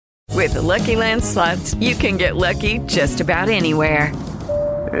With the Lucky Land Slots, you can get lucky just about anywhere.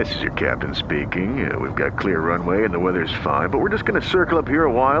 This is your captain speaking. We've got clear runway and the weather's fine, but we're just going to circle up here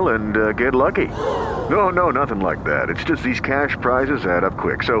a while and get lucky. No, nothing like that. It's just these cash prizes add up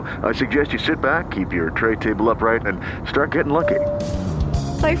quick. So I suggest you sit back, keep your tray table upright, and start getting lucky.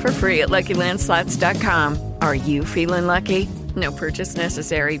 Play for free at LuckyLandSlots.com. Are you feeling lucky? No purchase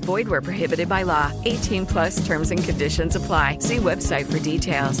necessary. Void where prohibited by law. 18 plus terms and conditions apply. See website for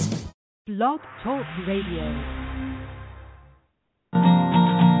details. Blog Talk Radio.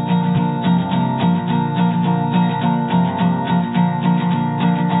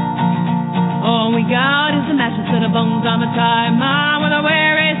 All we got is a mattress and a bones. I'm a tired mind with a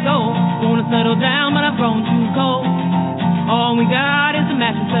weary soul. Wanna settle down, but I've grown too cold. All we got is a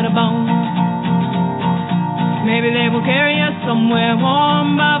mattress and a bone. Maybe they will carry us somewhere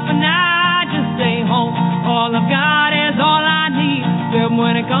warm, but for now, just stay home. All I've got is all I need, except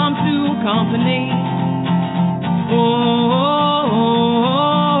when it comes to company. Oh, oh, oh,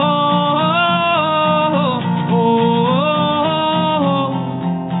 oh, oh,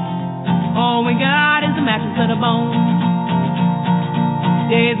 oh. All we got is a mattress and a bone.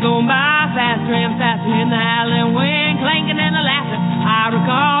 Days go by faster and faster in the howling wind, clanking and the laughter. I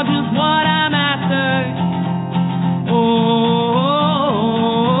recall just what I'm after. Oh, oh,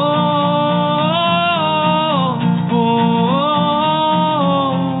 oh, oh.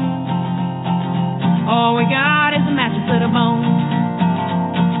 All we got is a mattress and a bone.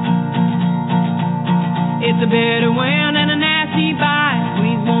 It's a bitter wind and a nasty bite.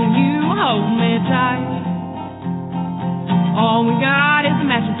 Please won't you hold me tight? All we got is a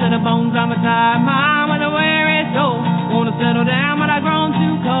mattress and a bones. I'm a tired mind with a weary soul. Wanna settle down, but I've grown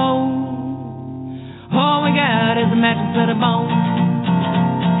too cold. All we got is a mattress and a bone.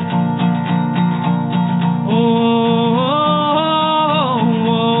 Oh, oh,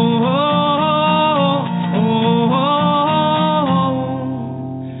 oh, oh, oh,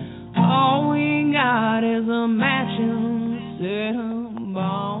 oh. All we got is a mattress and a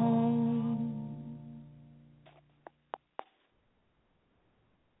bone.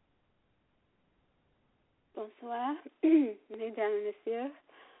 Bonsoir, mesdames et messieurs.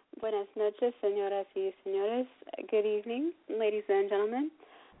 Buenas noches, señoras y señores. Good evening, ladies and gentlemen.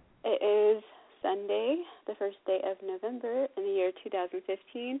 It is Sunday, the first day of November in the year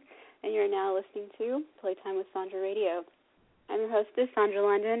 2015, and you're now listening to Playtime with Sandra Radio. I'm your hostess, Sandra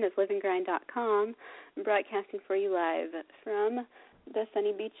London of Live&Grind.com, broadcasting for you live from the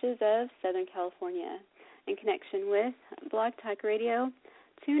sunny beaches of Southern California in connection with Blog Talk Radio,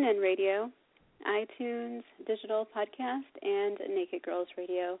 TuneIn Radio, iTunes, Digital Podcast, and Naked Girls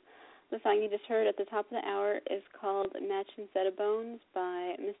Radio. The song you just heard at the top of the hour is called Matching Set of Bones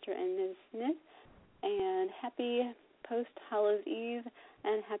by Mr. and Ms. Smith. And happy post-Hallows Eve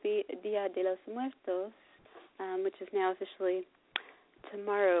and happy Dia de los Muertos, which is now officially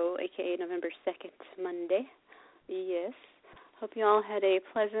tomorrow, a.k.a. November 2nd, Monday. Yes. Hope you all had a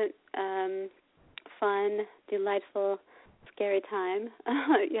pleasant, fun, delightful, scary time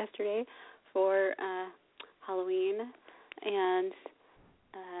yesterday for Halloween, and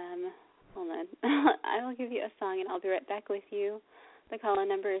hold on. I will give you a song, and I'll be right back with you. The call-in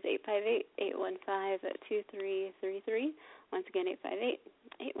number is 858-815-2333. Once again,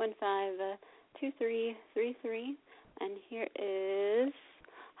 858-815-2333. And here is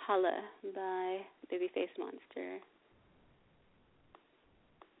Holla by Babyface Monster.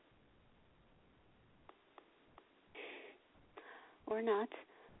 Or not.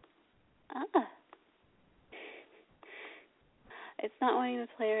 It's not wanting to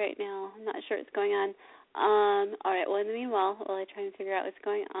play right now. I'm not sure what's going on. All right, well, in the meanwhile, while I try and figure out what's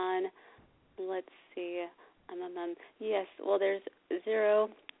going on, let's see. Yes, well, there's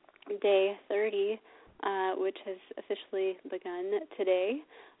ZeroDayThirty, which has officially begun today.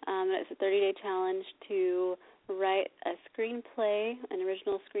 It's a 30-day challenge to write a screenplay, an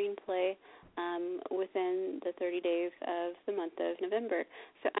original screenplay, within the 30 days of the month of November.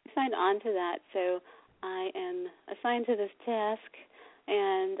 So I signed on to that, so I am assigned to this task,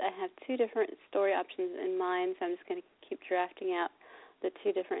 and I have two different story options in mind, so I'm just going to keep drafting out the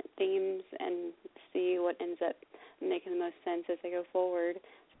two different themes and see what ends up making the most sense as I go forward.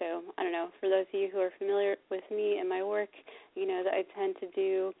 So, I don't know, for those of you who are familiar with me and my work, you know that I tend to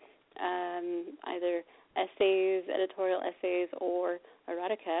do either essays, editorial essays, or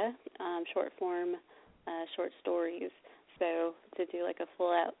erotica, short-form short stories. So to do like a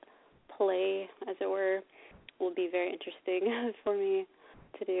full-out play, as it were, will be very interesting for me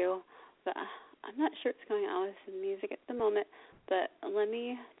to do. But I'm not sure what's going on with the music at the moment, but let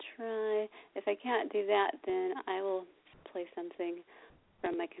me try. If I can't do that, then I will play something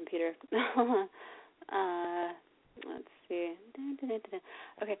from my computer. Let's see.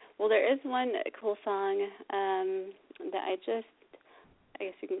 Okay, well, there is one cool song that I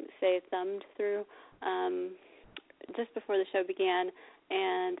guess you can say, thumbed through just before the show began,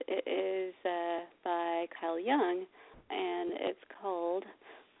 and it is by Kyle Young, and it's called,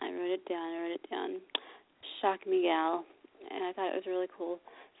 I wrote it down, Shock Me Gal, and I thought it was really cool.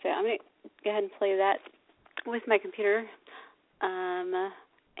 So I'm going to go ahead and play that with my computer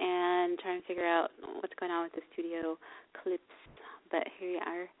and try and figure out what's going on with the studio clips, but here you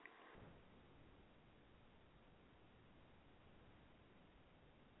are.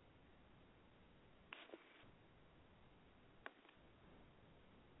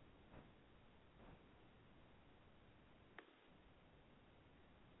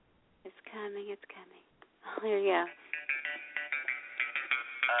 It's coming. Oh, there you go.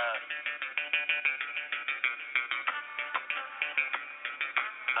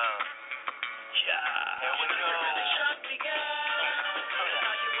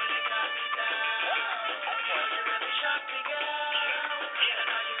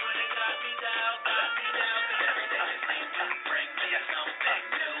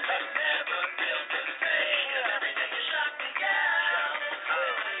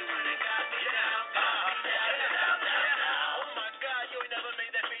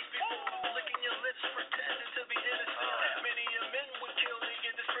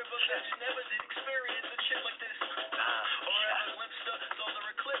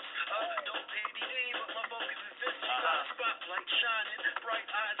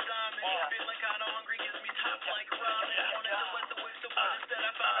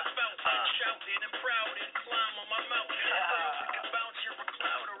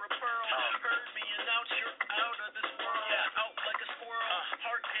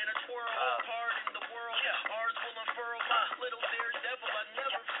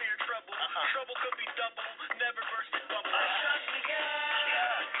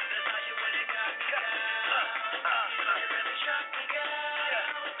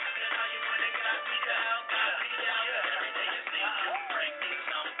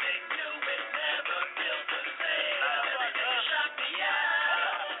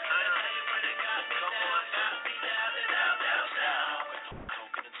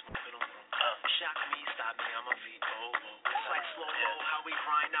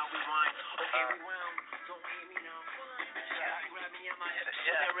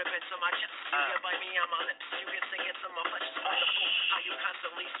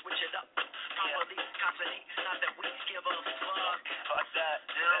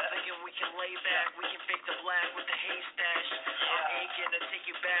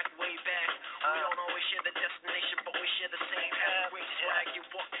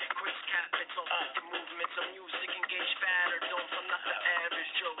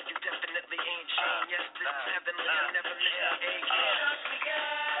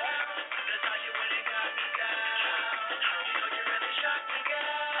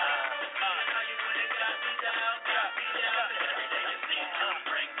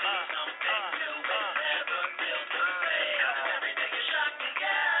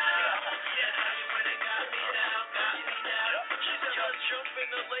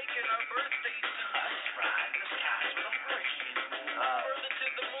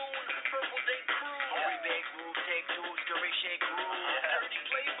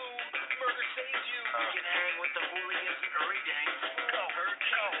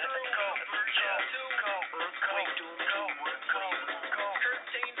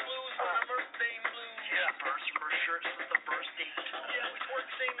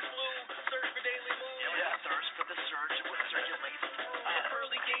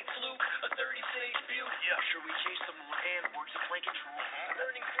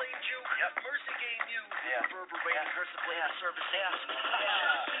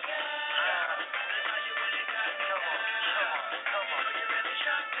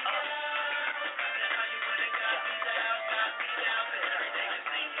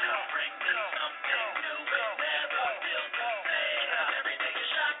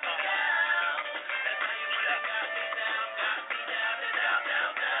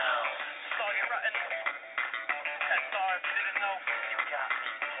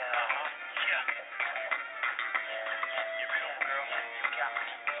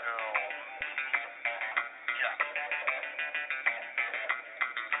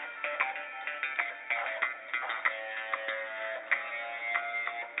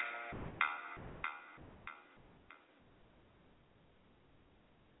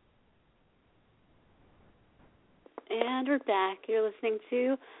 And we're back. You're listening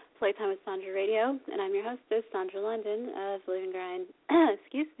to Playtime with Sandra Radio, and I'm your hostess, Sandra London of Live&Grind.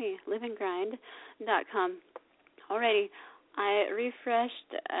 Live&Grind.com. Alrighty, I refreshed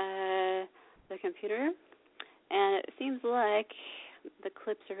the computer, and it seems like the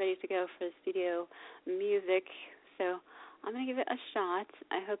clips are ready to go for the studio music. So I'm going to give it a shot.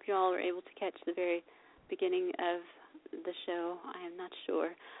 I hope you all were able to catch the very beginning of the show. I am not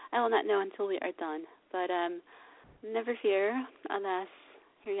sure. I will not know until we are done. But never fear, alas,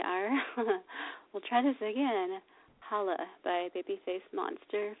 here you are. We'll try this again. Holla by Babyface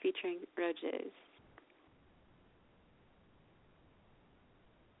Monster featuring Roaches.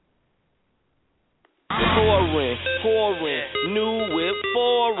 Pouring, new whip,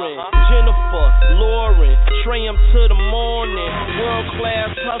 foreign, Jennifer, Lauren, Tram to the morning, world-class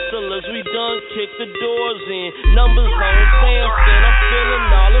hustlers, we done kicked the doors in, numbers on Samson, I'm feeling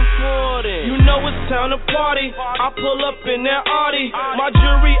all important. You know it's time to party, I pull up in that Audi, my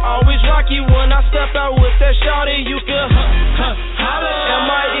jewelry always rocky when I step out with that shawty, you can holla. And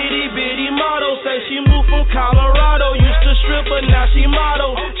my itty-bitty model say she moved from Colorado, used to strip but now she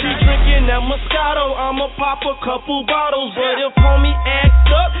model, she drinking that Moscato, I'ma pop a couple bottles, but if homie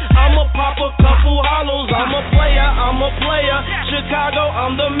acts up, I'ma pop a couple hollows. I'm a player, Chicago,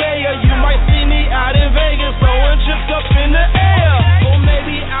 I'm the mayor. You might see me out in Vegas, throwing chips up in the air, or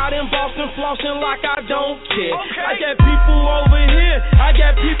maybe out in Boston, flossing like I don't care. I got people over here, I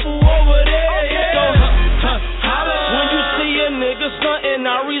got people over there. So holla. When you see a nigga stuntin',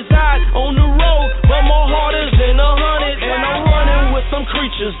 I reside on the road, but my heart is in 100, and I'm running with them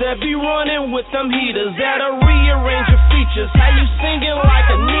creatures that be running with them heaters that'll rearrange your features. How you singing like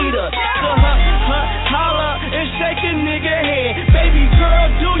Anita? So holla and shake a nigga hand. Baby girl,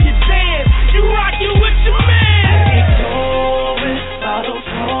 do your dance. You rockin' with your man. It's going, bottles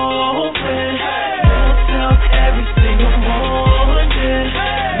open. Don't tell every single morning.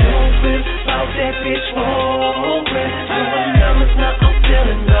 Don't whip out that bitch rolling. Doing numbers now, I'm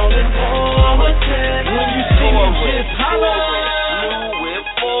feeling all important. When you see me, just holla. New whip,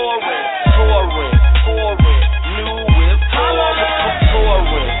 foreign, touring, new whip, holla.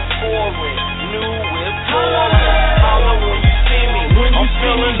 Foreign, new whip, holla when you see me. When you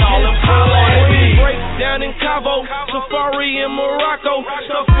see me, all important. Break down in Cabo, safari in Morocco,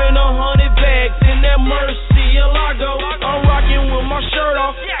 stuff in 100 bags in that Murcielago. I'm rocking with my shirt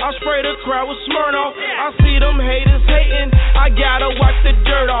off, I spray the crowd with Smirnoff. I see them haters hating, I gotta wipe the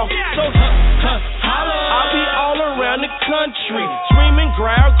dirt off. So holla, I be all around the country, screaming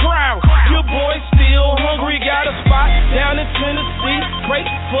growl, growl. Your boy still hungry, got a spot down in Tennessee, crate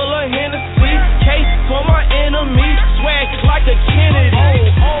full of Hennessy, case for my enemy, swag like a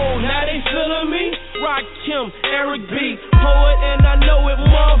Kennedy. Oh, now they feeling me. Rock Kim, Eric B, poet, and I know it,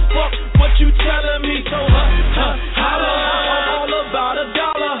 motherfuck, what you telling me? So holla, I'm all about a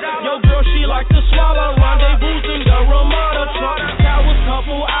dollar. Yo, girl, she like to swallow. Rendezvous in the Ramada, Trump Towers,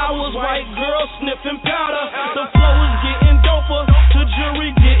 couple hours. White girl sniffing powder. The flow is getting doper, the jury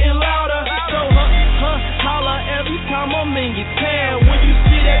getting louder. So holla every time I'm in your town. When you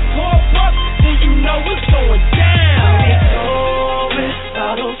see that pop up, then you know it's going down. It's over,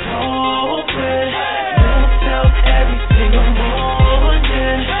 bottles open. Don't tell every single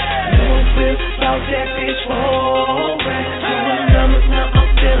morning. Don't whip out that bitch rolling. Doing numbers now, I'm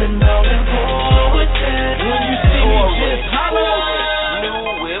feeling all important. When you see me, just holla. New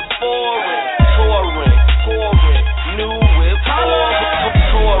whip, foreign, touring, new whip,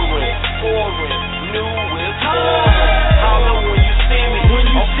 touring, new whip, holla when you see me. When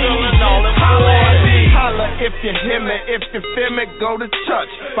you see me, all important. Holla if you hear me, if you feel me, go to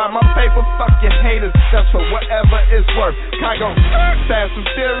church. Buy my paper, fuck your haters, that's for whatever it's worth. Chicago, fast and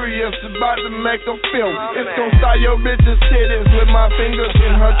furious, about to make a film. It's gon' style your bitch's titties with my fingers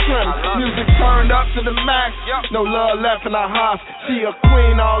in her trim. Music turned up to the max, no love left in our house. She a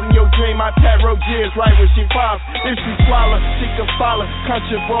queen all in your dream, I tap Roaches right when she pops. If she swallow, she can follow.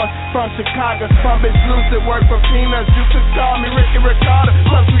 Country boy from Chicago, my bitch Lucid, work for peanuts. You could call me Ricky Ricardo,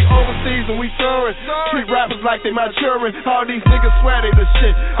 plus we overseas and we touring. Treat rappers like they maturing, all these niggas swear they the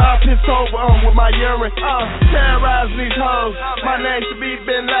shit. I piss over with my urine, terrorize these hoes. My name should be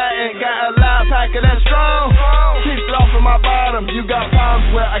Bin Laden, got a loud pack of that strong. Keep it off in my bottom, you got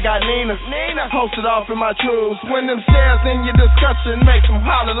problems where I got Nina. Posted off in my truths. When them shares in your discussion, make them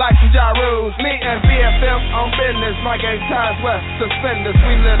holler like some gyros. Me and BFM on business, my gang times where suspenders.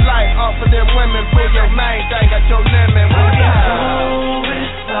 We live life off of them women, pull your main thing at your limit.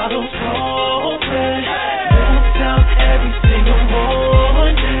 Bottles open, don't count every single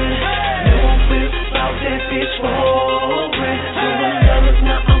morning. Don't whip out that bitch rolling. Doing numbers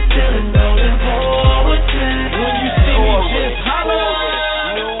now, I'm feeling all important. When you see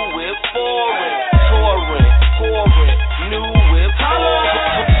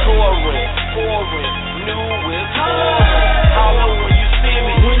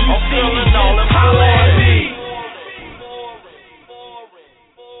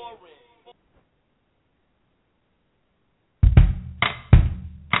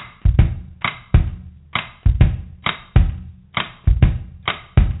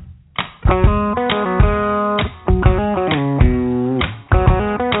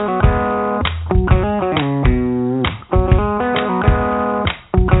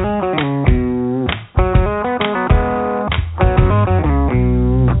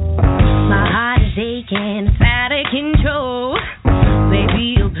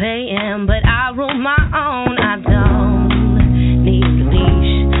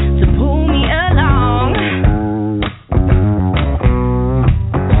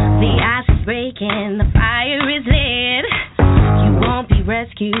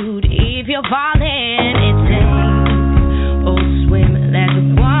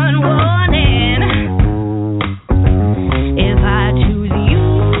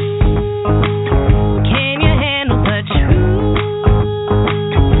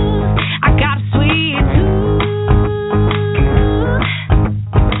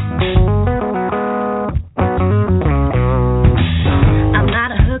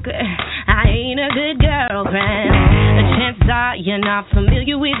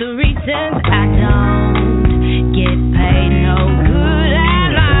me the reasons I don't get paid no good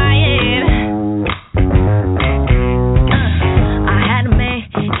at lying. I had a man,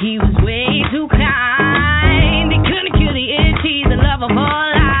 he was way too kind. He couldn't kill the itch, he's the love of all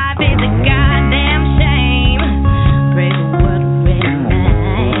life. It's a goddamn shame. Pray the world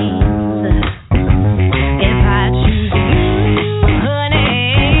remains. If I choose you,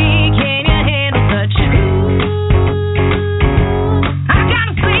 honey, can you handle the truth? I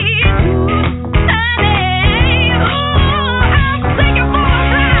gotta see it too, honey. Ooh, I'm taking for a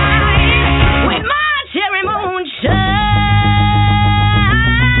ride with my cherry moonshine.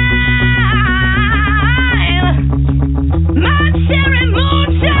 My cherry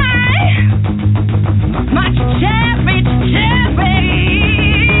moonshine. My cherry, cherry.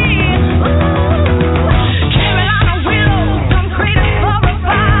 Carolina willows, some craters for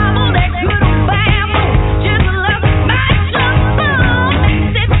revival. That good old bamboo, just love my jungle.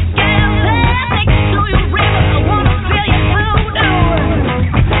 Mississippi gal said, take it to your river. I wanna feel your voodoo.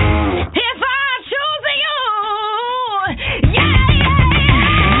 If I choose you, yeah, yeah, yeah.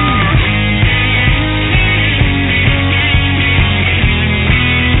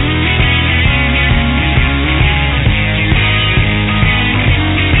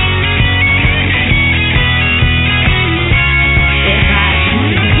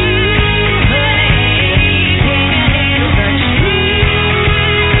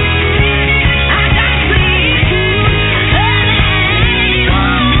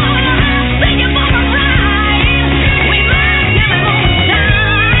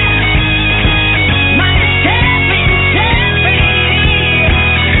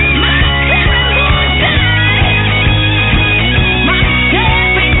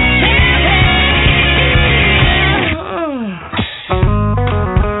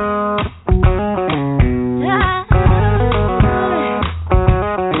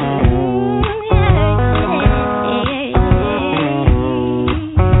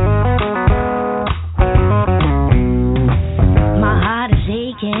 My heart is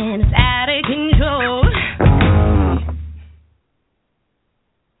aching, it's out of control.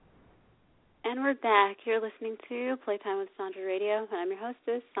 And we're back. You're listening to Playtime with Sandra Radio, and I'm your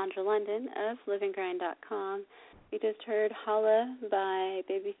hostess, Sandra London of live&grind.com. You just heard Holla by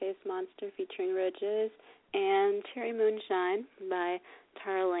Babyface Monster featuring Ridges and Cherry Moonshine by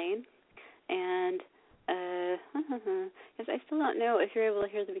Tara Lane. And yes, I still don't know if you're able to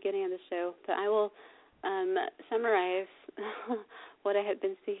hear the beginning of the show, but I will summarize what I had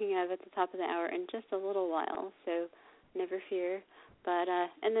been speaking of at the top of the hour in just a little while, so never fear. But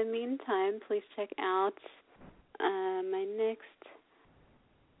in the meantime, please check out my next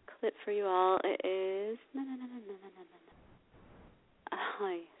clip for you all. It is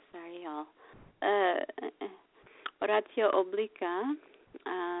oh, sorry, y'all. Oratio Obliqua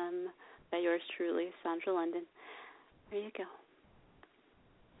by yours truly, Sandra London. There you go.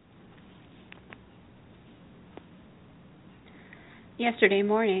 Yesterday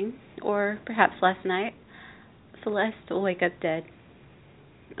morning, or perhaps last night, Celeste will wake up dead.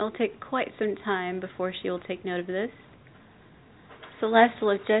 It will take quite some time before she will take note of this. Celeste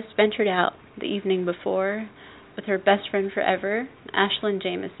will have just ventured out the evening before with her best friend forever, Ashlyn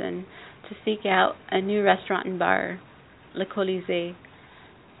Jameson, to seek out a new restaurant and bar, Le Colisée.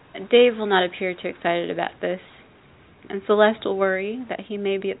 Dave will not appear too excited about this, and Celeste will worry that he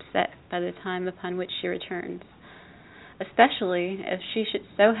may be upset by the time upon which she returns, especially if she should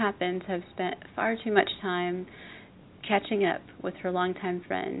so happen to have spent far too much time catching up with her longtime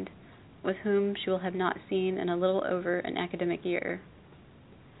friend, with whom she will have not seen in a little over an academic year.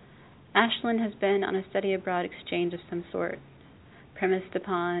 Ashlyn has been on a study abroad exchange of some sort, premised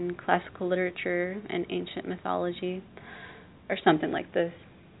upon classical literature and ancient mythology, or something like this.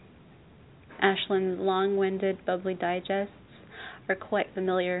 Ashlyn's long-winded, bubbly digests are quite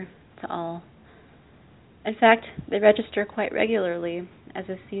familiar to all. In fact, they register quite regularly as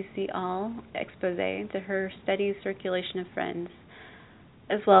a CC All expose to her steady circulation of friends,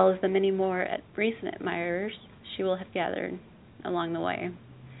 as well as the many more recent admirers she will have gathered along the way.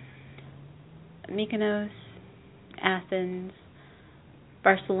 Mykonos, Athens,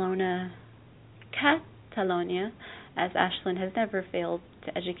 Barcelona, Catalonia, as Ashlyn has never failed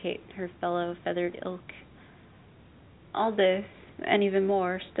to educate her fellow feathered ilk. All this, and even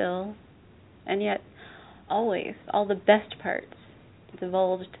more still, and yet always all the best parts,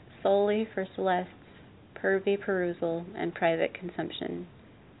 divulged solely for Celeste's pervy perusal and private consumption.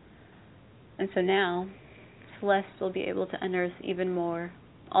 And so now, Celeste will be able to unearth even more,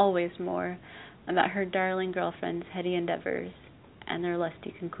 always more, about her darling girlfriend's heady endeavors and their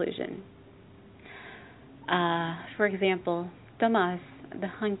lusty conclusion. For example, Tomas, the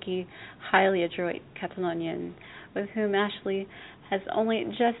hunky, highly adroit Catalonian, with whom Ashley has only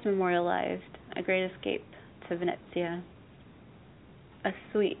just memorialized a great escape to Venezia. A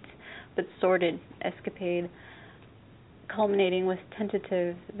sweet but sordid escapade, culminating with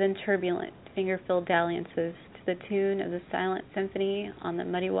tentative, then turbulent, finger-filled dalliances to the tune of the silent symphony on the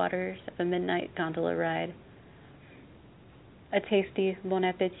muddy waters of a midnight gondola ride. A tasty bon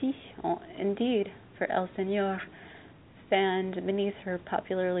appetit, indeed, for El Señor, fanned beneath her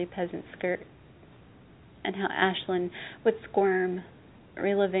popularly peasant skirt, and how Ashlyn would squirm,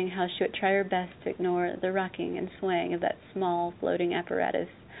 reliving how she would try her best to ignore the rocking and swaying of that small, floating apparatus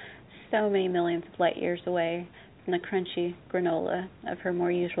so many millions of light years away from the crunchy granola of her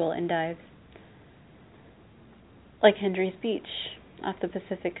more usual endives. Like Hendry's Beach off the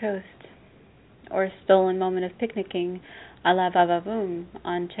Pacific coast, or a stolen moment of picnicking a la va-va-voom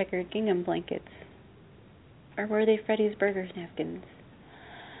on checkered gingham blankets, or were they Freddy's Burgers napkins?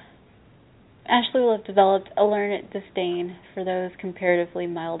 Ashley will have developed a learned disdain for those comparatively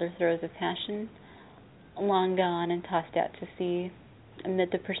milder throes of passion, long gone and tossed out to sea amid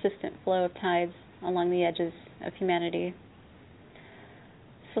the persistent flow of tides along the edges of humanity.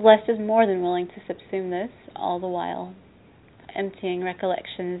 Celeste is more than willing to subsume this, all the while emptying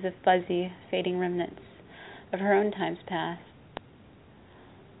recollections of fuzzy, fading remnants of her own times past,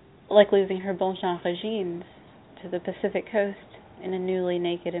 like losing her bon genre jeans to the Pacific coast in a newly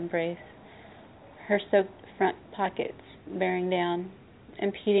naked embrace, her soaked front pockets bearing down,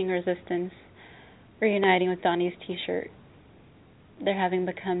 impeding resistance, reuniting with Donnie's t-shirt, their having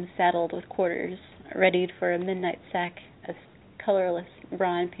become saddled with quarters, readied for a midnight sack of colorless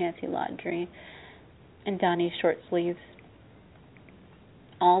bra and panty laundry, and Donnie's short sleeves.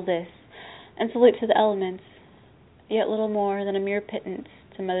 All this, and salute to the elements, yet little more than a mere pittance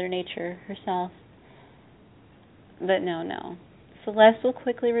to Mother Nature herself. But no. Celeste will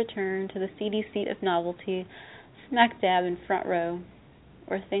quickly return to the seedy seat of novelty, smack dab in front row,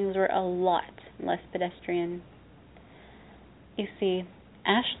 where things were a lot less pedestrian. You see,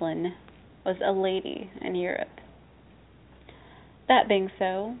 Ashlyn was a lady in Europe. That being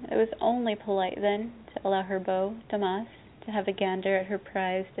so, it was only polite then to allow her beau, Tomas, to have a gander at her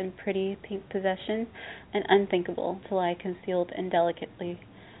prized and pretty pink possession, and unthinkable to lie concealed indelicately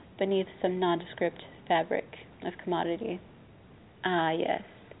beneath some nondescript fabric of commodity. Ah, yes.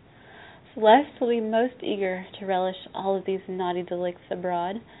 Celeste will be most eager to relish all of these naughty delicts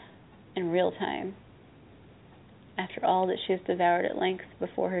abroad in real time, after all that she has devoured at length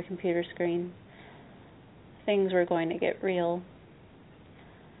before her computer screen. Things were going to get real.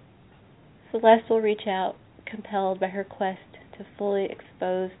 Celeste will reach out, compelled by her quest to fully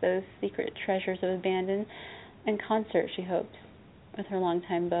expose those secret treasures of abandon, in concert, she hopes, with her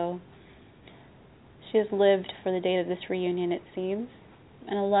longtime beau. She has lived for the date of this reunion, it seems,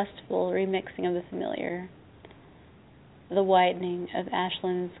 and a lustful remixing of the familiar, the widening of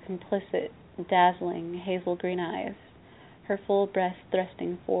Ashlyn's complicit, dazzling hazel green eyes, her full breast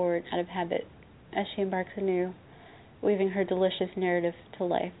thrusting forward out of habit as she embarks anew, weaving her delicious narrative to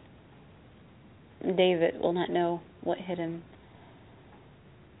life. David will not know what hit him.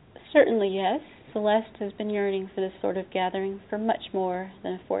 Certainly, yes, Celeste has been yearning for this sort of gathering for much more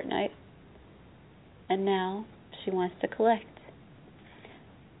than a fortnight, and now she wants to collect.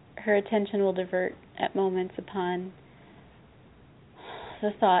 Her attention will divert at moments upon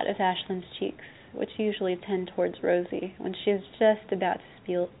the thought of Ashlyn's cheeks, which usually tend towards rosy when she is just about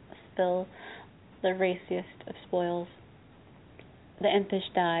to spill the raciest of spoils. The impish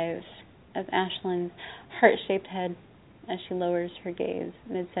dives of Ashlyn's heart-shaped head as she lowers her gaze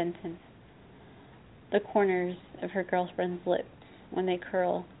mid-sentence. The corners of her girlfriend's lips when they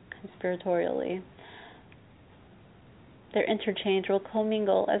curl conspiratorially. Their interchange will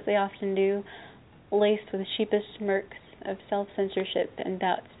commingle, as they often do, laced with sheepish smirks of self-censorship and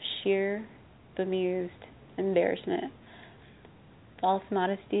bouts of sheer, bemused embarrassment. False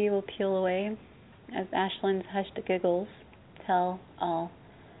modesty will peel away as Ashlyn's hushed giggles tell all.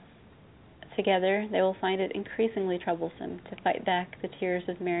 Together, they will find it increasingly troublesome to fight back the tears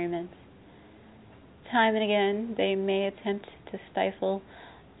of merriment. Time and again, they may attempt to stifle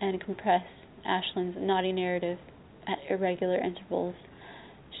and compress Ashlyn's naughty narrative at irregular intervals,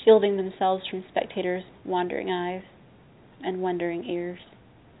 shielding themselves from spectators' wandering eyes and wondering ears.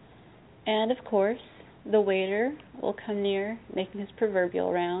 And, of course, the waiter will come near, making his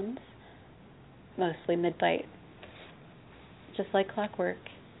proverbial rounds, mostly mid-bite, just like clockwork,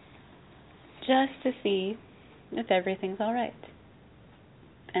 just to see if everything's all right.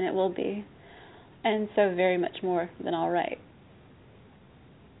 And it will be, and so very much more than all right.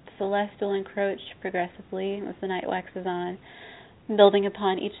 Celeste will encroach progressively as the night waxes on, building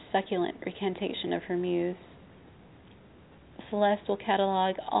upon each succulent recantation of her muse. Celeste will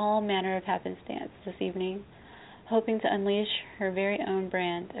catalog all manner of happenstance this evening, hoping to unleash her very own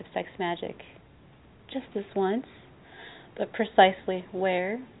brand of sex magic. Just this once, but precisely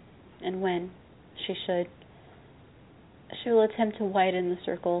where and when she should. She will attempt to widen the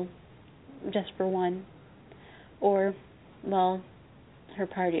circle just for one, or, well, her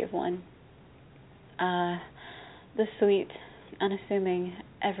party of one. Ah, the sweet, unassuming,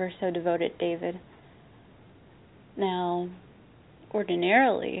 ever so devoted David. Now,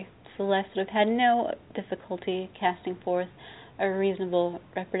 ordinarily, Celeste would have had no difficulty casting forth a reasonable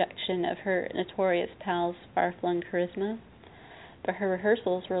reproduction of her notorious pal's far-flung charisma, but her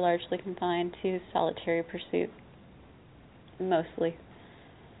rehearsals were largely confined to solitary pursuit. Mostly.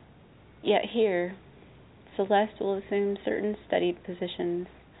 Yet here, Celeste will assume certain studied positions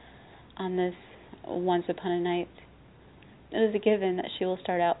on this once upon a night. It is a given that she will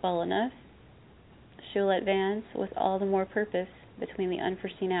start out well enough. She will advance with all the more purpose between the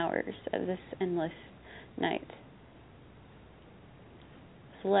unforeseen hours of this endless night.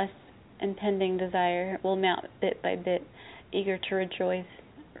 Celeste's impending desire will mount bit by bit, eager to rejoice,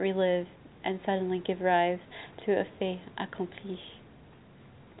 relive, and suddenly give rise to a fait accompli.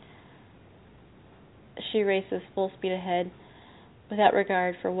 She races full speed ahead, without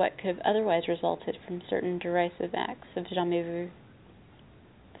regard for what could have otherwise resulted from certain derisive acts of jamais vu.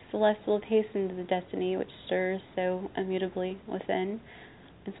 Celeste will have hastened the destiny which stirs so immutably within,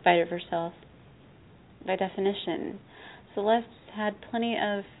 in spite of herself. By definition, Celeste had plenty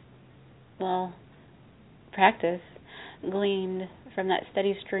of, practice gleaned from that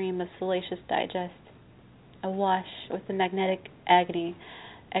steady stream of salacious digest, awash with the magnetic agony,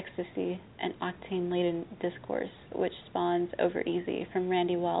 ecstasy, and octane-laden discourse which spawns over easy from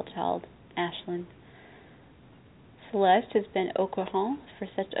Randy Wildchild, Ashland. Celeste has been au courant for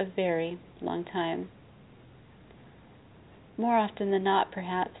such a very long time. More often than not,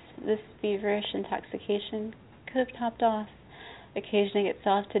 perhaps, this feverish intoxication could have topped off, occasioning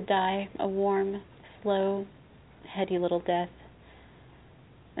itself to die a warm, slow, heady little death.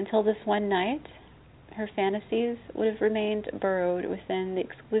 Until this one night, her fantasies would have remained burrowed within the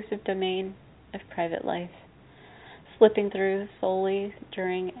exclusive domain of private life, slipping through solely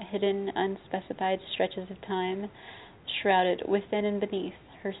during hidden, unspecified stretches of time, shrouded within and beneath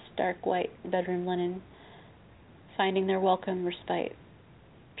her stark white bedroom linen, finding their welcome respite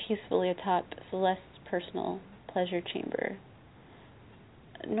peacefully atop Celeste's personal pleasure chamber.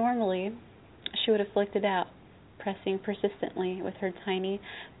 Normally, she would have flicked it out, pressing persistently with her tiny,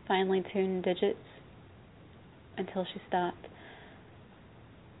 finely tuned digits until she stopped.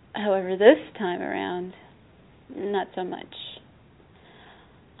 However, this time around, not so much.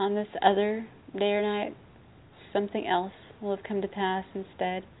 On this other day or night, something else will have come to pass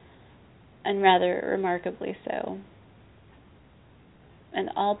instead, and rather remarkably so. And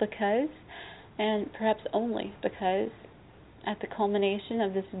all because, and perhaps only because, at the culmination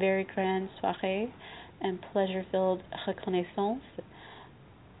of this very grande soirée and pleasure-filled reconnaissance,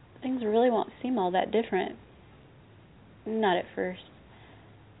 things really won't seem all that different. Not at first.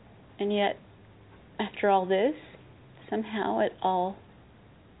 And yet, after all this, somehow it all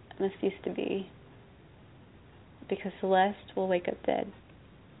must cease to be, because Celeste will wake up dead.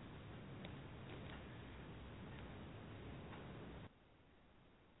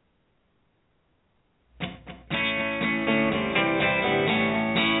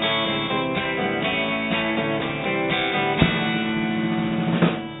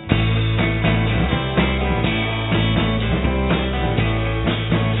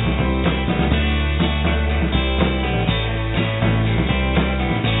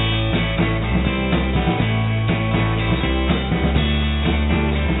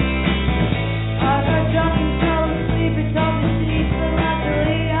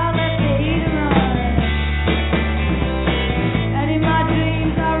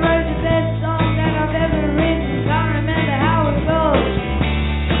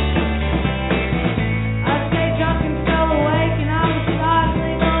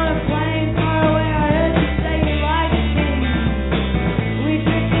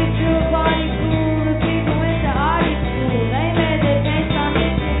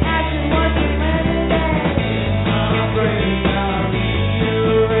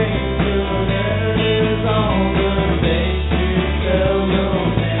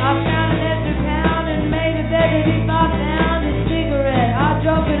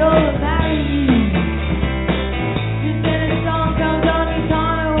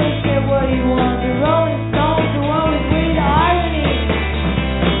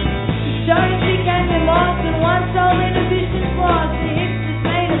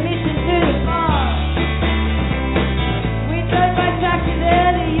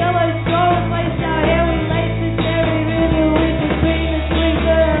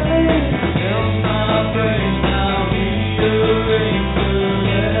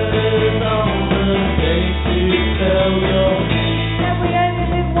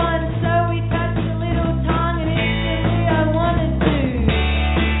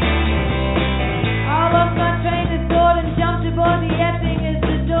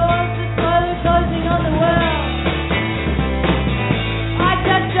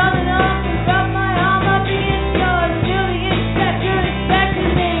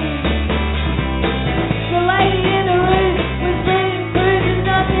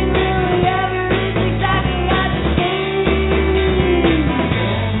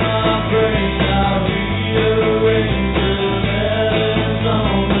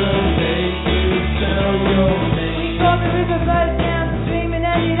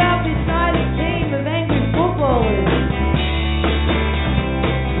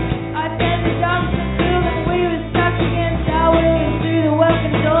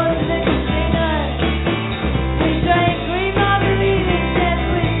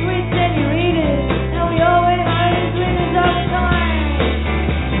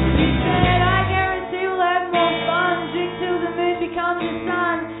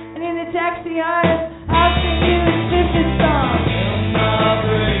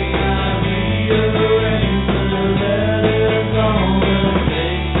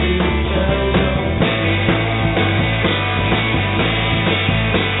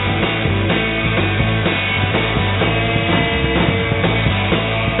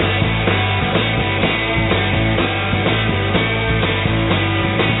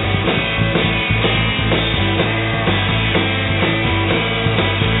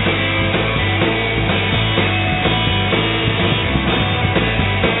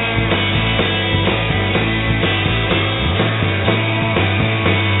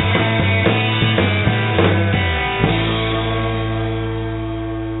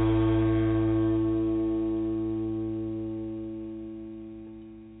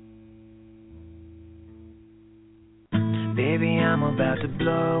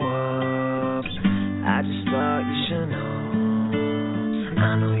 blow up. I just thought you should know.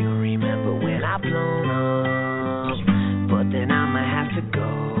 I know you remember when I blown up, but then I'ma have to go.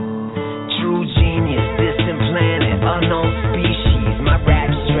 True genius, distant planet, unknown species. My rap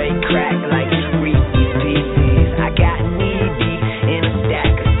straight crack like Reese's Pieces. I got knee deep in a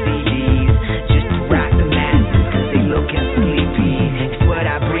stack of CDs just to rock the masses, cause they looking sleepy. It's what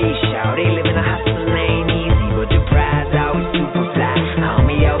I breathe, shout. They live in a hustle, ain't easy, but the prize always super fly.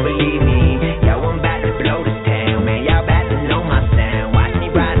 Homie, y'all believe me, y'all I'm about to blow this town, man. Y'all about to know my sound. Watch me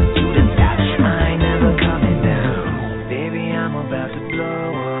rise to the top. I ain't never coming down. Baby, I'm about to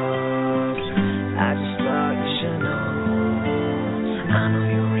blow up. I just thought you should know. I know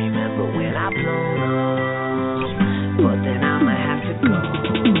you remember when I blown up, but then I'ma have to go.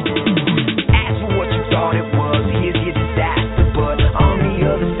 Ask for what you thought it was, here's your disaster. But on the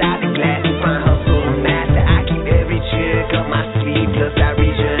other side of the glass, you find hustle and master. I keep every trick up my sleeve, plus I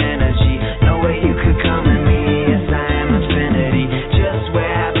read your energy. No way you could come at me, yes I am infinity. Just where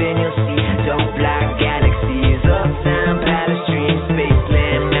I've been, you'll see. Don't block galaxies, uptown, palace dreams,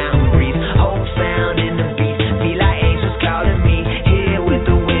 spaceland, mountain breeze. Hope found in the beast, feel like angels calling me. Here with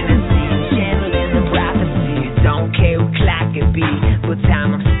the winning team, channeling the prophecy. Don't care what clock it be, what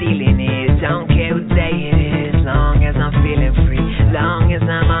time I'm stealing it. Don't care what day it is, long as I'm feeling free. Long as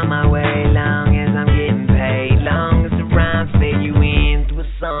I'm on my way, long as I'm getting paid. Long as the rhymes fade you in through a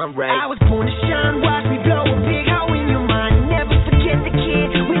sun ray. I was born to shine, watch me blow a big hole in your mind. Never forget the kid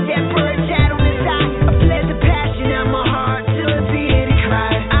with that bird tat on his eye. I bled the passion out my heart till at the end it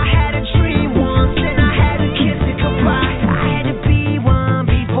cried. I had a dream once and I had to kiss it goodbye. I had to be one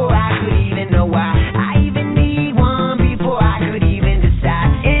before I could even know why. I even need one before I could even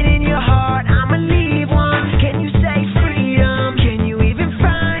decide. And in your heart I'ma leave one. Can you say freedom? Can you even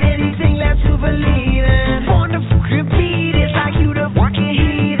find anything left to believe in? Wonderful could be this, like you the fucking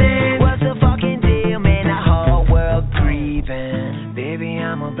heathen. What's the fucking deal, man? The whole world grieving. Baby,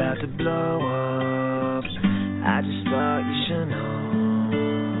 I'm about to blow up. I just thought you should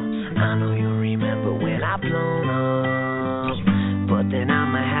know. I know you remember when I blown up, but then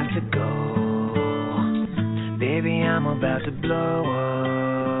I'ma have to go. Baby, I'm about to blow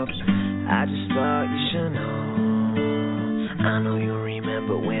up. I just thought you should know. I know you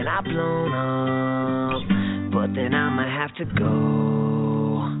remember when I blown up, but then I'ma have to go.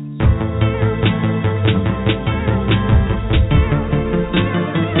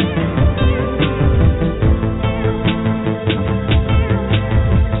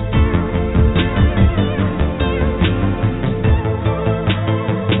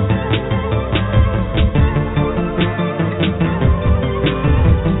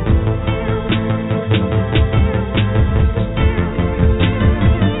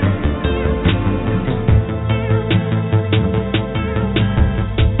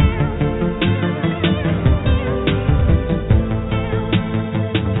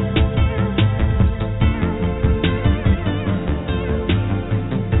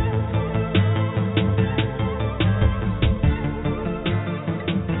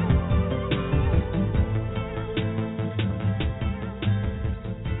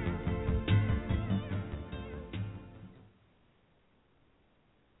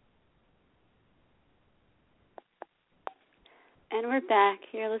 And we're back.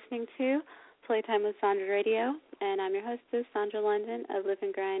 You're listening to Playtime with Sandra Radio, and I'm your hostess, Sandra London of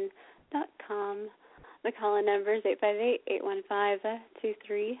liveandgrind.com. The call-in number is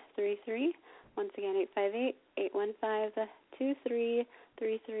 858-815-2333. Once again,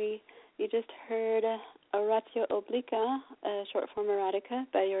 858-815-2333. You just heard Oratio Obliqua, short form erotica,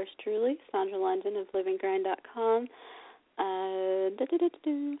 by yours truly, Sandra London of liveandgrind.com.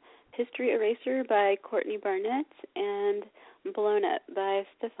 History Eraser by Courtney Barnett, and Blown Up by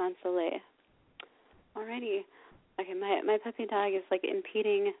Stefan Soleil. Alrighty. Okay, my puppy dog is like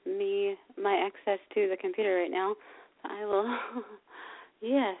impeding my access to the computer right now. So I will,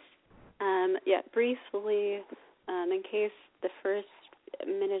 yes. Briefly, in case the first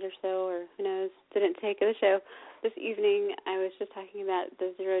minute or so, or who knows, didn't take the show, this evening I was just talking about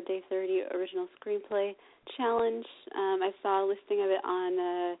the ZeroDayThirty original screenplay challenge. I saw a listing of it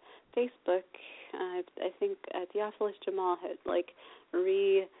on Facebook. I think Theophilus Jamal had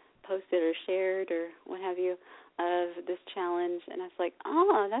reposted or shared or what have you of this challenge, and I was like,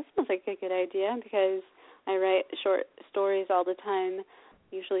 that sounds like a good idea, because I write short stories all the time,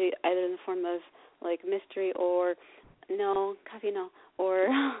 usually either in the form of like mystery or or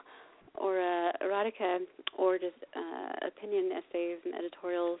erotica, or just opinion essays and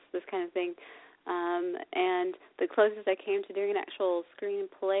editorials, this kind of thing. And the closest I came to doing an actual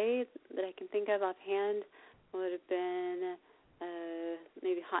screenplay that I can think of offhand would have been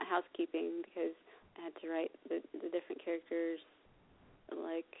maybe hot housekeeping, because I had to write the different characters,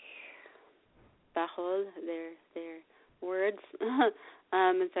 like parole, their words.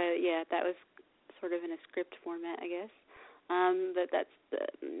 And so, yeah, that was sort of in a script format, I guess. But that's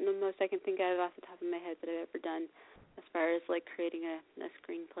the most I can think of off the top of my head that I've ever done as far as, like, creating a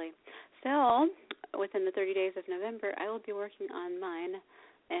screenplay. So, within the 30 days of November, I will be working on mine,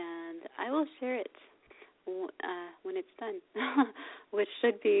 and I will share it when it's done, which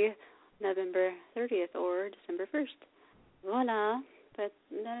should be November 30th or December 1st. Voila. But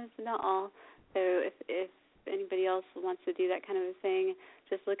that is about all. So if anybody else wants to do that kind of a thing,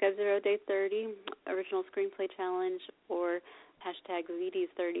 just look up ZeroDayThirty, Original Screenplay Challenge, or hashtag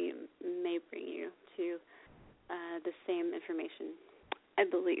ZDs30 may bring you to the same information, I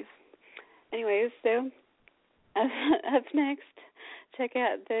believe. Anyways, so up next, check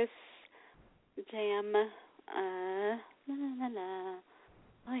out this jam,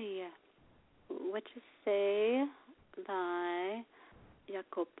 Oh yeah, What You Say by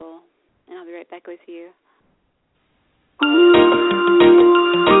Jacopo, and I'll be right back with you.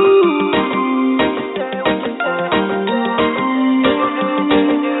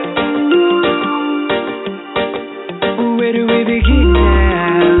 Where do we begin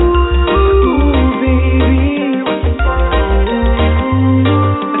now? Ooh, baby, I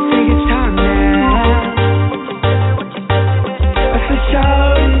think it's time now. I said,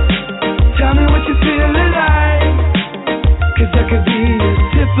 shout, tell me what you feeling like, 'cause I could be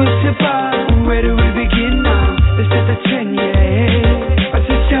a tipper. Where do we begin now? Let's set the trend, yeah. I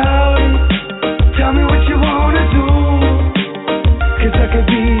said, shout, tell me what you wanna do, 'cause I could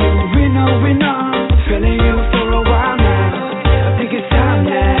be a winner, feeling you for a while now. I think it's time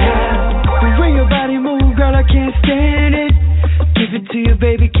now. The way your body move, girl, I can't stand it. Give it to you,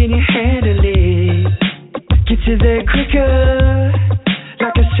 baby, can you handle it? Get you there quicker,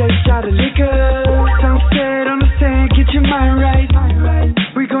 like a straight shot of liquor. Sunset on the sand, get your mind right.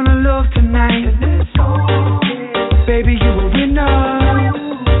 We're gonna love tonight. Baby, you a winner.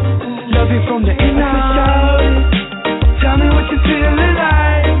 Love you from the inner. Tell me what you feeling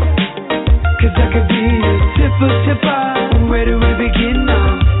like, 'cause I could be a tipper. Where do we begin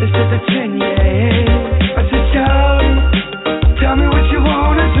now? Let's set the trend, yeah. I said, shout, tell me what you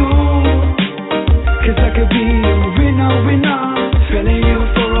wanna do, 'cause I could be a winner, feeling you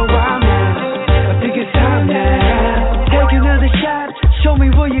for a while now. I think it's time now. Take another shot, show me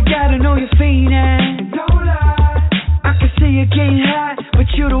what you got, I know you're fiending. Don't lie, I can see you getting hot, but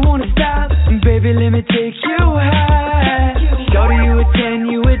you don't wanna stop. Baby, let me take you high. Shorty, you a 10,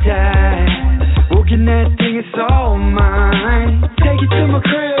 you a die. Walking that thing, it's all mine. Take it to my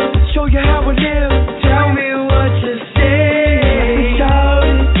crib, show you how I live. Tell me what you say. Shout,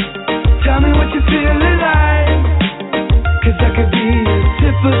 tell me what you feeling like, 'cause I could be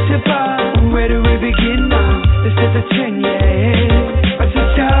a tipper. Where do we begin now? Let's set the trend, yeah. I said,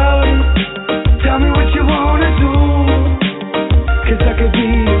 shout, tell me what you wanna do, 'cause I could be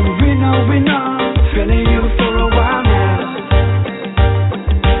a winner, feeling you for a while now.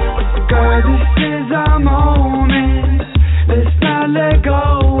 Girl, this is our moment, let's not let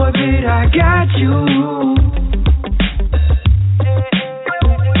go of it. I got you.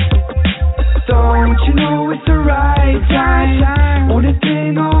 Don't you know it's the right time? Only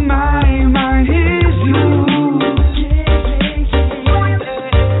thing on my mind is you.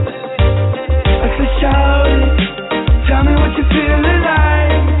 I said, shout it, tell me what you feeling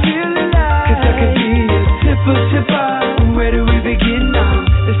like, 'cause I could be a tipper. Where do we begin now?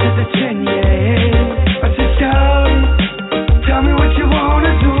 Let's set the trend, yeah. I said, shout, tell me what you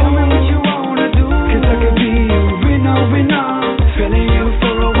wanna do, 'cause I could be a winner, feeling you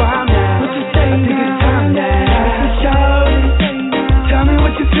for a while now. What you say? I think it's time now. I said, shout, tell me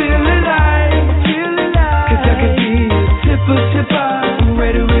what you feeling like, 'cause I could be a tipper.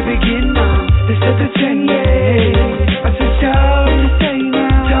 Where do we begin now? Let's set the trend, yeah. I said, shout,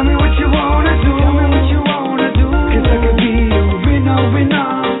 tell me what you wanna do, 'cause I could be a winner,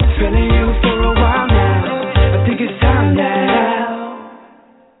 feeling you for a while now. I think it's time now.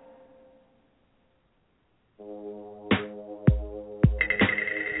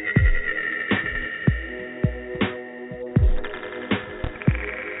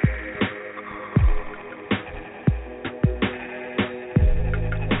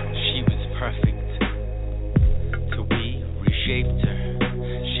 She was perfect till we reshaped her.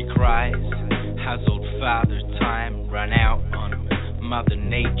 She cries, how's old father time run out on Mother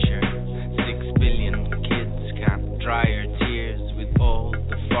Nature? 6 billion kids can't dry her tears with all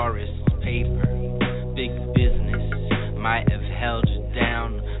the forest paper. Big business might have held her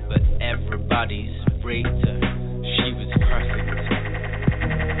down, but everybody's raped her. She was perfect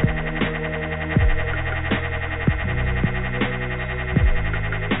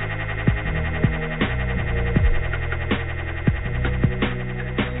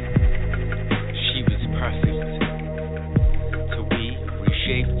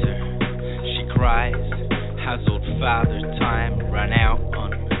cries. Has old father time run out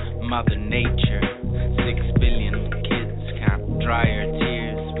on Mother Nature? 6 billion kids can't dry her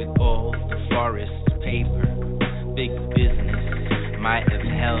tears with all the forest paper. Big business might have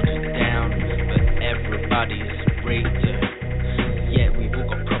held her down, but everybody's raped her. Yeah, we've all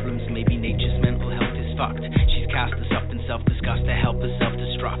got problems, maybe nature's mental health is fucked. She's cast us up in self-disgust to help us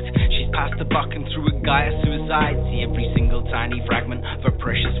self-destruct. She's passed the buck and through a Gaia suicide. See, every single tiny fragment of her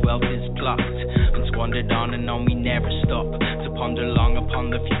precious wealth is plucked. Once wandered on and on, we never stop to ponder long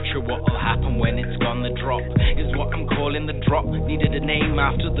upon the future. What'll happen when it's gone? The drop is what I'm calling the drop. Needed a name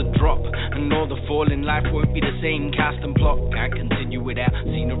after the drop, and all the fall in life won't be the same. Cast and plot can't continue without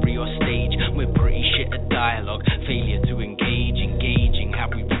scenery or stage. We're pretty shit at dialogue, failure to engage. Engaging,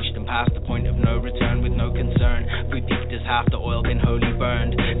 have we reached and past the point of no return with no concern? We peaked as half the oil been wholly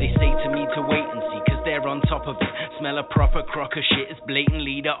burned. They say to me to wait and see, cause they're on top of it. Smell a proper crock of shit, it's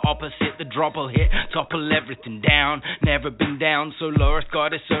blatantly the opposite. The drop will hit, topple everything down. Never been down so low, earth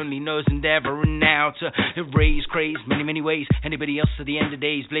goddess only knows endeavoring now to erase craze many, many ways. Anybody else to the end of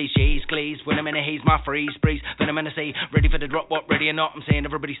days, blaze jays, glaze. When I'm in a haze, my phrase, brace. Then I'm gonna say, ready for the drop, what, ready or not? I'm saying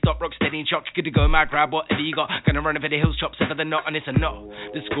everybody stop, rock steady and shock. Good to go, my grab, whatever you got. Gonna run over the hills, chop, sever the knot, and it's a knot.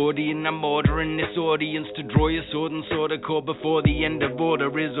 Discordian, I'm ordering this audience to draw your sword and sword a cord before the end of order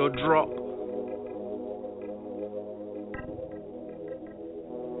is or drop.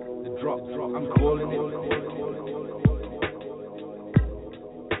 The drop, I'm calling it.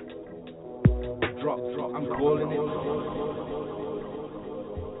 Drop, I'm calling it.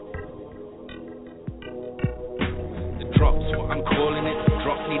 The drop's what I'm calling it. The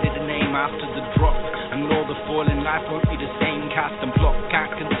drop needed a name after the drop, and all the fall in life won't be the same. Cast and plot can't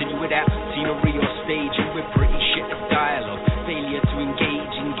continue without scenery or stage, and we're pretty shit at dialogue. Failure to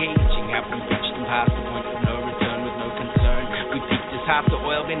engage, engaging. Have we reached and past the point of no return with no concern? We peaked as half the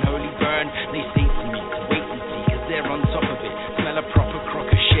oil been wholly burned. They say to me to wait and see, cause they're on top of it. Smell a proper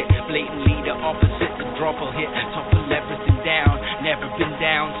crock of shit, blatantly the opposite. The drop will hit, topple everything down. Never been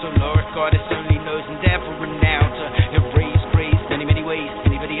down so low, earth goddess only knows endeavoring now to erase praise many, many ways.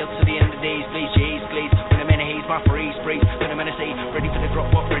 Anybody else to the end of days, blaze jays, glaze. When I'm in a haze, my phrase, brace. When I'm gonna say, ready for the drop,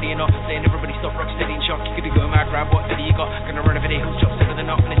 what, ready or not? Saying everybody stop, rock steady and shock. You gotta go, my grab, whatever you got. Gonna run over the hills, chop, sever the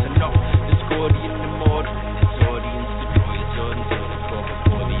knot, and it's a knot. Discordian, the mod, this audience to draw your sword and sword and drop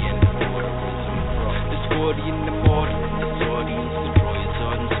before the end of order is on drop. Discordian, the mod, this audience to draw your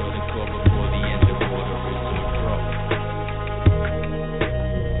sword and sword and drop before the end of order is on drop.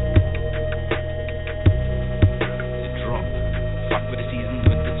 The drop, fuck with the season,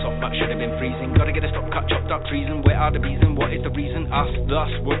 with the top back should have been freezing. Gotta get a stop, cut, chop, dark treason. Where are the bees and what is the reason? Us, thus,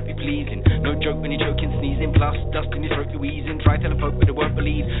 won't be pleasing. No joke when you're choking, sneezing. Plus, dust in your throat, you're wheezing. Try telling folk, but they won't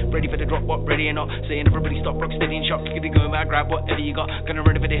believe. Ready for the drop, what, ready or not? Saying everybody stop, rock steady and shock. Gonna go, my grab, whatever you got. Gonna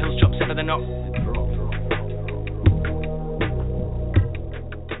run over the hills, chop, sever the knot.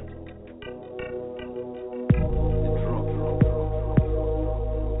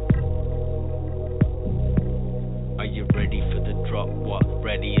 Are you ready for the drop, what,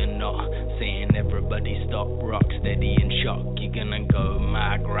 ready or not? Saying everybody stop, rock steady and shock. You're gonna go,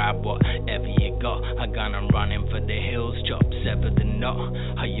 my grab, whatever you got. I gonna running for the hills, chop, sever the knot.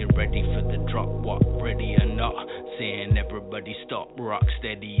 Are you ready for the drop, what, ready or not? Saying everybody stop, rock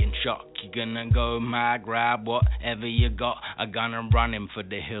steady and shock. You're gonna go, my grab, whatever you got. I gonna running for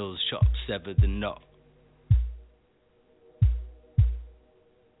the hills, chop, sever the knot.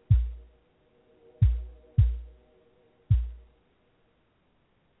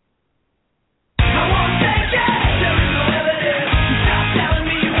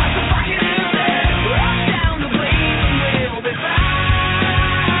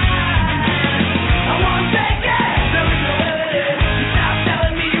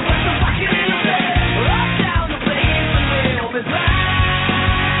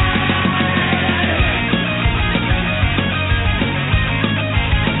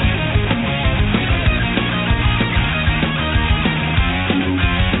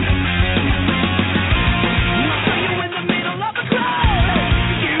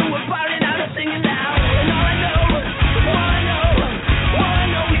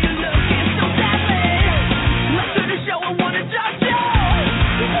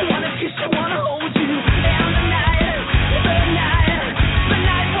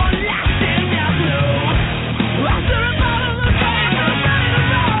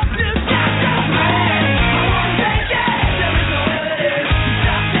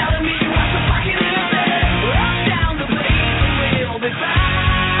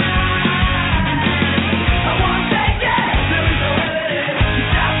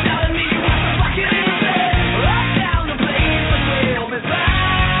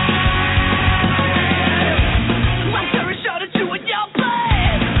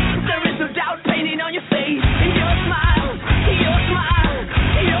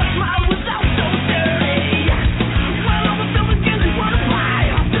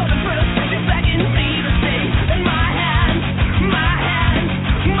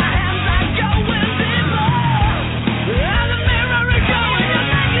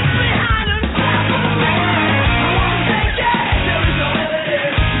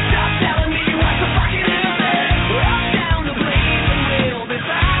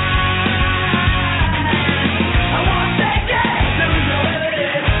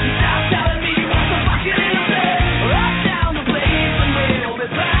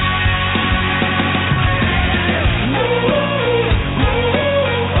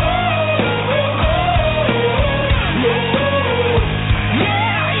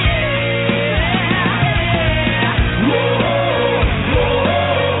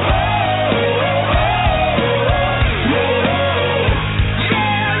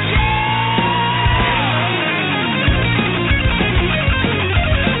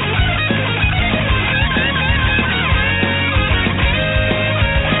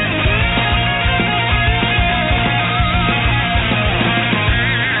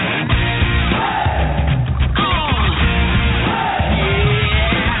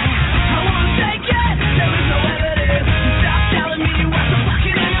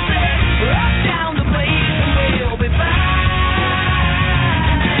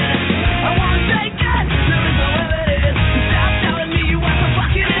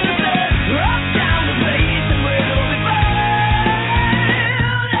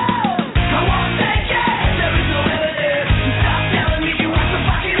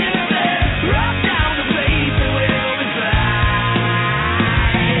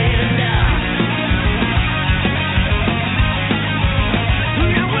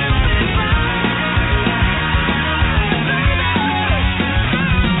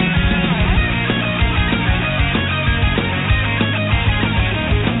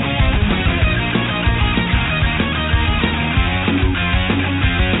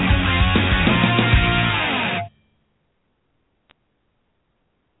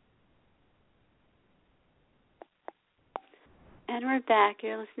 back.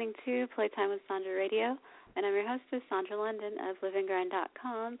 You're listening to Playtime with Sandra Radio, and I'm your hostess, Sandra London of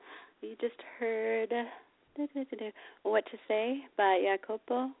liveandgrind.com. You just heard What to Say by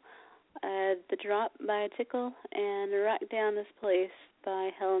Jacopo, The Drop by Tickle, and Rock Down This Place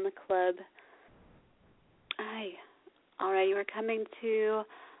by Hell in the Club. All right, we're coming to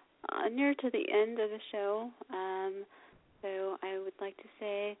near to the end of the show, so I would like to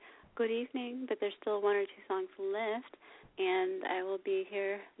say good evening, but there's still one or two songs left, and I will be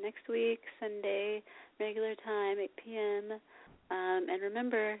here next week, Sunday, regular time, 8 p.m., and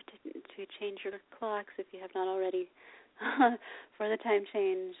remember to change your clocks if you have not already for the time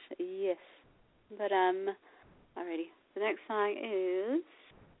change, yes. But, alrighty, the next song is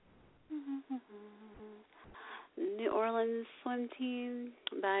New Orleans Swim Team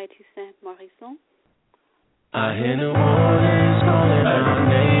by Toussaint Morrison. I hear New Orleans calling my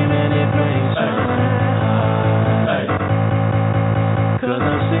name and it brings my heart. 'Cause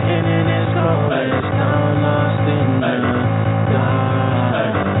I'm sitting in this coldest town lost in the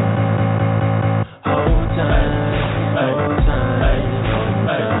dark. Hold tight, hold tight, hold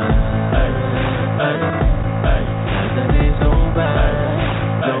tight. As the days go by,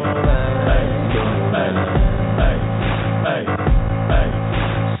 go by, go by.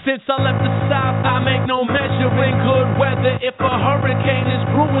 Since I left the South, I make no measuring good weather. If a hurricane is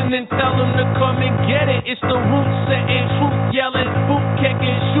brewing, then tell them to come and get it. It's the roots setting, truth yelling, boot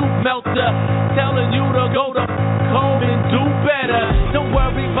kicking, shoot melter, telling you to go to home and do better. Don't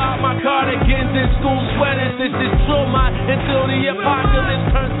worry about my cardigans and school sweaters. This is true, until the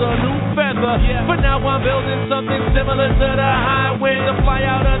apocalypse turns a new feather. For now I'm building something similar to the high wind to fly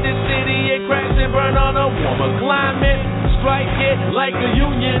out of this city and crash and burn on a warmer climate. Strike it like a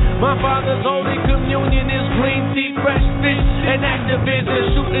union. My father's holy communion is green tea, fresh fish, and activism.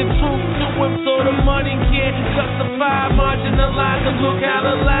 Shooting truth to him so the money can't justify marginalized and look out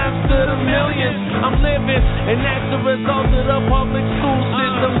of lives to the millions. I'm living, and that's the result of the public school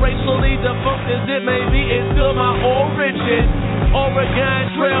system. Racially defunct as it may be, it's still my origin. Oregon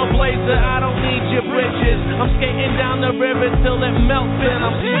trailblazer, I don't need your bridges. I'm skating down the river till it melts and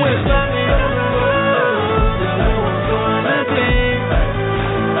I'm swimming.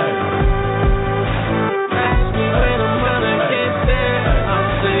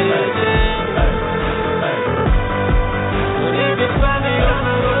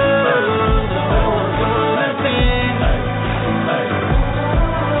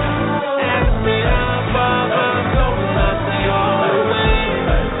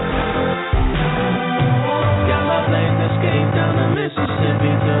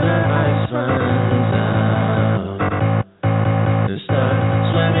 Mississippi to the ice runs out. And start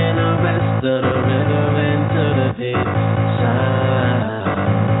swimming the rest of the river into the deep south.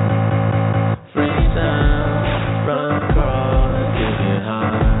 Free time, run across, give it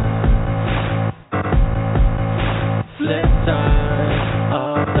hard. Flip time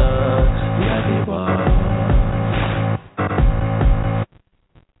off the levee wall.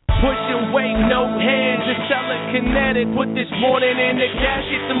 Pushing weight, no hands, just telekinetic. Put this morning in the cash,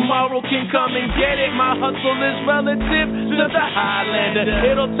 it tomorrow can come and get it. My hustle is relative to the Highlander.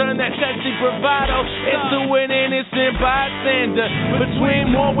 It'll turn that sexy bravado into an innocent bystander. Between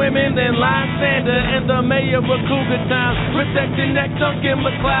more women than Lysander and the mayor of Cougar Town, protecting that Duncan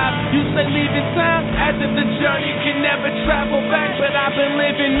McLeod. You say leaving town as if the journey can never travel back, but I've been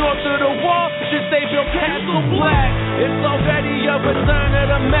living north of the wall since they built Castle Black. It's already a return of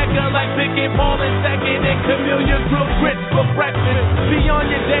the Mecca, like picking ball and second and Camellia grilled grits for breakfast.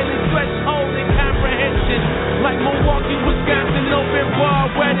 Beyond your daily threshold and comprehension, like Milwaukee, Wisconsin, open bar,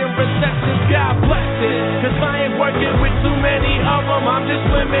 wedding receptions. God bless it, 'cause I ain't working with too many of them. I'm just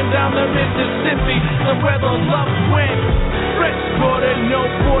swimming down the Mississippi, somewhere the love swim. Fresh water, no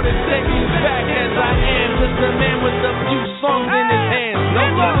border, take me back as I am. Just a man with a few songs in his hands.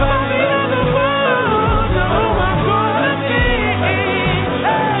 Nobody in the world know who I'm gonna be.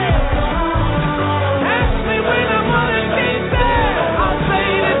 Ask me when I'm on a date there, I'll say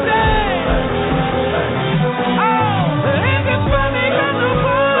today. Oh, and it's funny 'cause the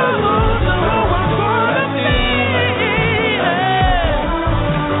world knows who I'm gonna be.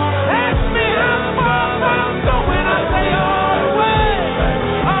 Ask me how far I'm going, I say all the way,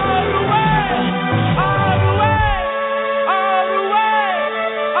 all the way, all the way, all the way.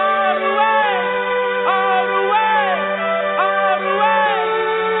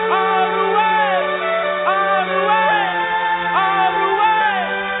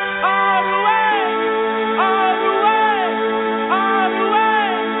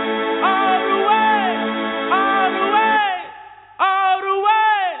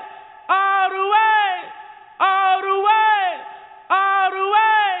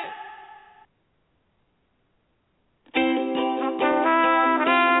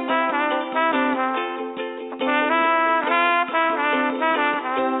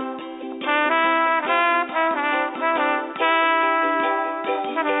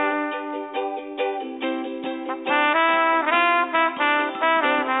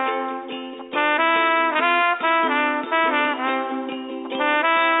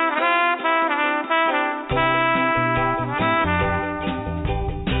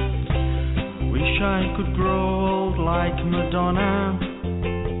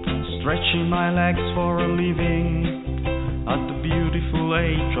 stretching my legs for a living at the beautiful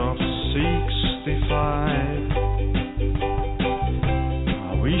age of 65.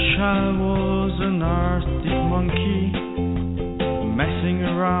 I wish I was an Arctic monkey, messing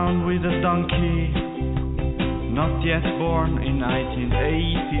around with a donkey, not yet born in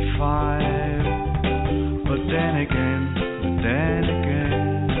 1985. But then again,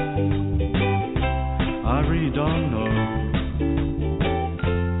 I really don't know.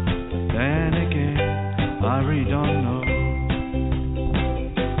 But then again, I really don't know.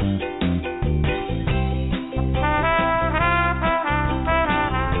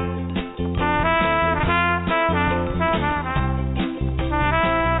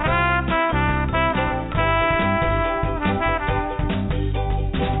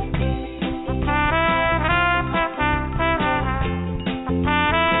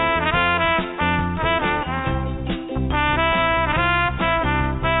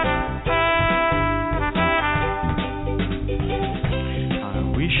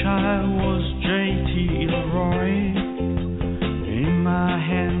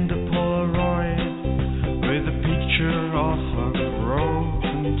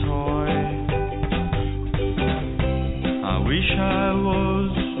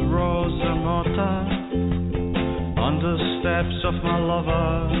 Of my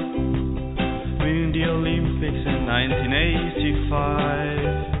lover, winning the Olympics in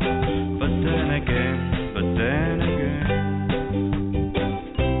 1985. But then again,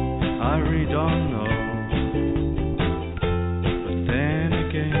 I really don't know. But then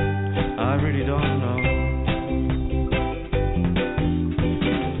again, I really don't know.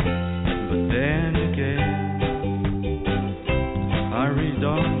 But then again, I really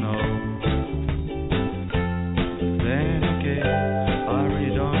don't know.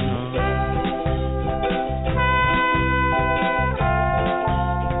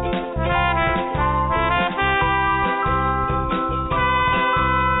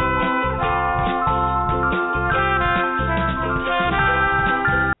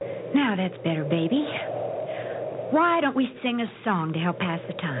 We sing a song to help pass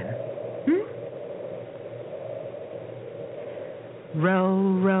the time.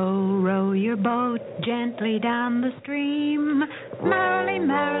 Row, row, row your boat gently down the stream. Merrily,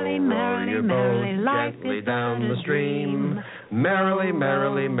 merrily, merrily, merrily, life is down the stream. Merrily,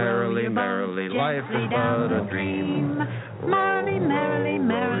 merrily, merrily, merrily, life is but a dream. Merrily, merrily,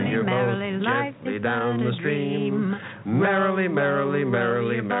 merrily, merrily, life is down the stream. Merrily, merrily,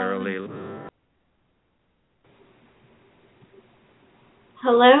 merrily, merrily.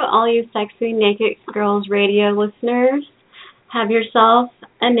 Hello, all you sexy Naked Girls Radio listeners. Have yourself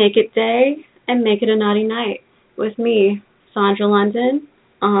a naked day and make it a naughty night with me, Sandra London,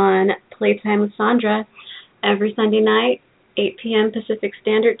 on Playtime with Sandra, every Sunday night, 8 p.m. Pacific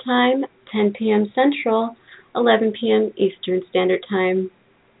Standard Time, 10 p.m. Central, 11 p.m. Eastern Standard Time.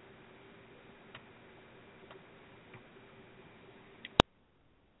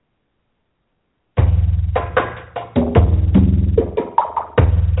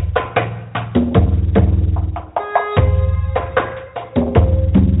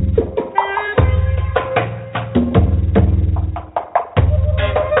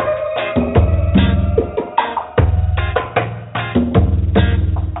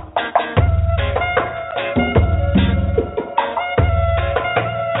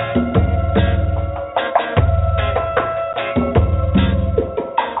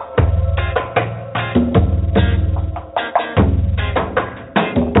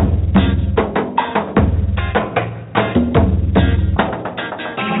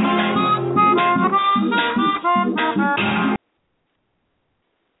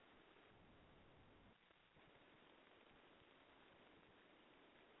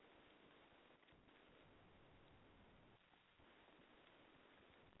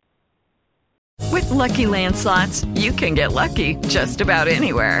 With Lucky Land Slots, you can get lucky just about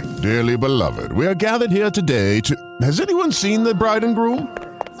anywhere. Dearly beloved, we are gathered here today to... Has anyone seen the bride and groom?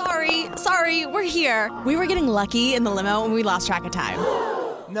 Sorry, we're here. We were getting lucky in the limo and we lost track of time.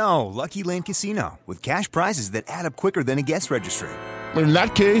 No, Lucky Land Casino, with cash prizes that add up quicker than a guest registry. In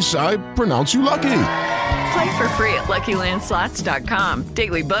that case, I pronounce you lucky. Play for free at LuckyLandSlots.com.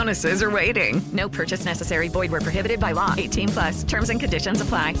 Daily bonuses are waiting. No purchase necessary. Void where prohibited by law. 18+. Terms and conditions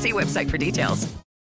apply. See website for details.